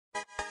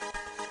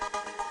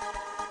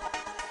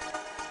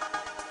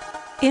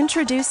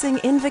Introducing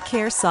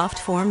Invacare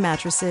Softform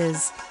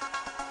Mattresses.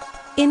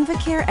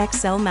 Invacare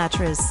XL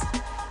Mattress.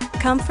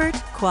 Comfort,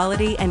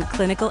 quality, and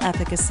clinical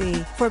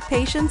efficacy for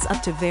patients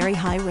up to very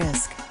high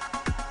risk.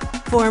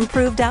 For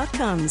improved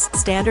outcomes,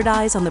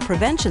 standardize on the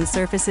prevention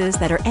surfaces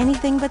that are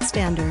anything but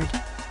standard.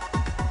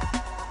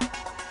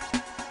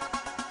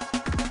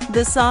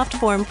 The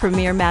Softform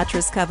Premier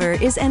Mattress cover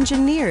is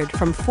engineered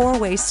from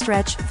 4-way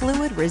stretch,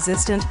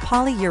 fluid-resistant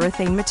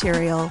polyurethane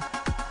material.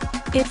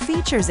 It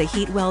features a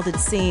heat-welded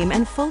seam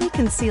and fully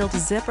concealed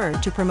zipper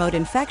to promote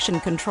infection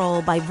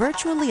control by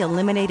virtually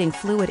eliminating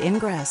fluid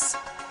ingress.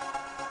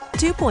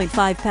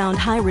 2.5-pound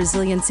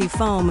high-resiliency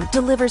foam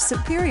delivers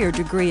superior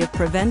degree of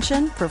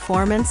prevention,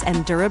 performance,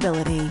 and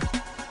durability.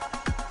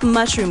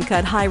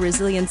 Mushroom-cut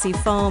high-resiliency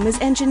foam is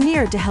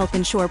engineered to help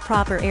ensure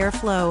proper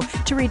airflow,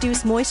 to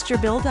reduce moisture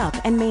buildup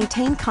and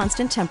maintain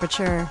constant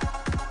temperature.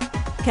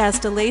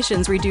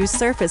 Castellations reduce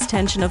surface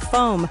tension of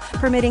foam,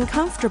 permitting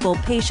comfortable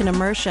patient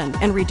immersion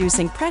and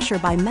reducing pressure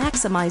by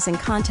maximizing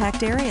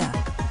contact area.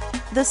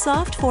 The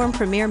Softform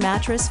Premier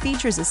Mattress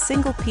features a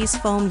single-piece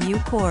foam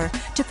U-core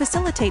to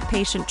facilitate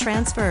patient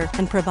transfer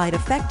and provide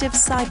effective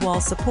sidewall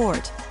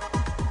support.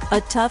 A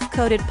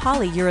tough-coated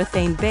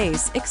polyurethane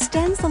base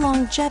extends the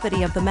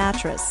longevity of the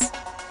mattress.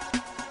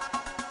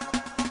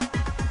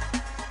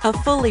 A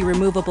fully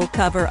removable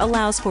cover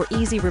allows for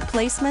easy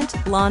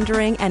replacement,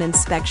 laundering, and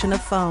inspection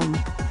of foam.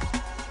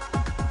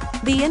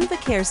 The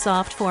Invacare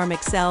Softform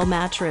XL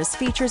mattress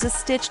features a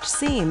stitched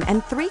seam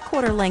and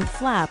 3/4 length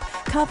flap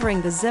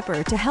covering the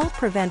zipper to help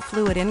prevent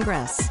fluid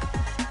ingress.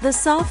 The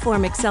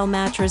Softform XL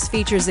mattress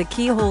features a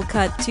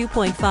keyhole-cut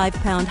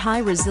 2.5-pound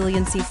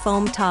high-resiliency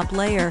foam top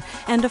layer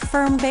and a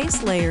firm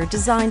base layer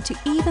designed to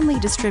evenly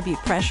distribute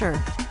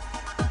pressure.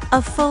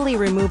 A fully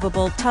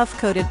removable,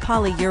 tough-coated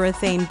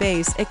polyurethane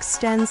base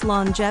extends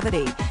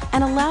longevity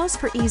and allows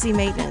for easy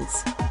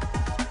maintenance.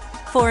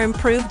 For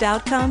improved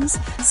outcomes,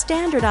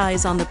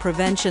 standardize on the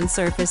prevention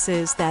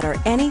surfaces that are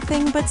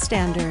anything but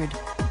standard.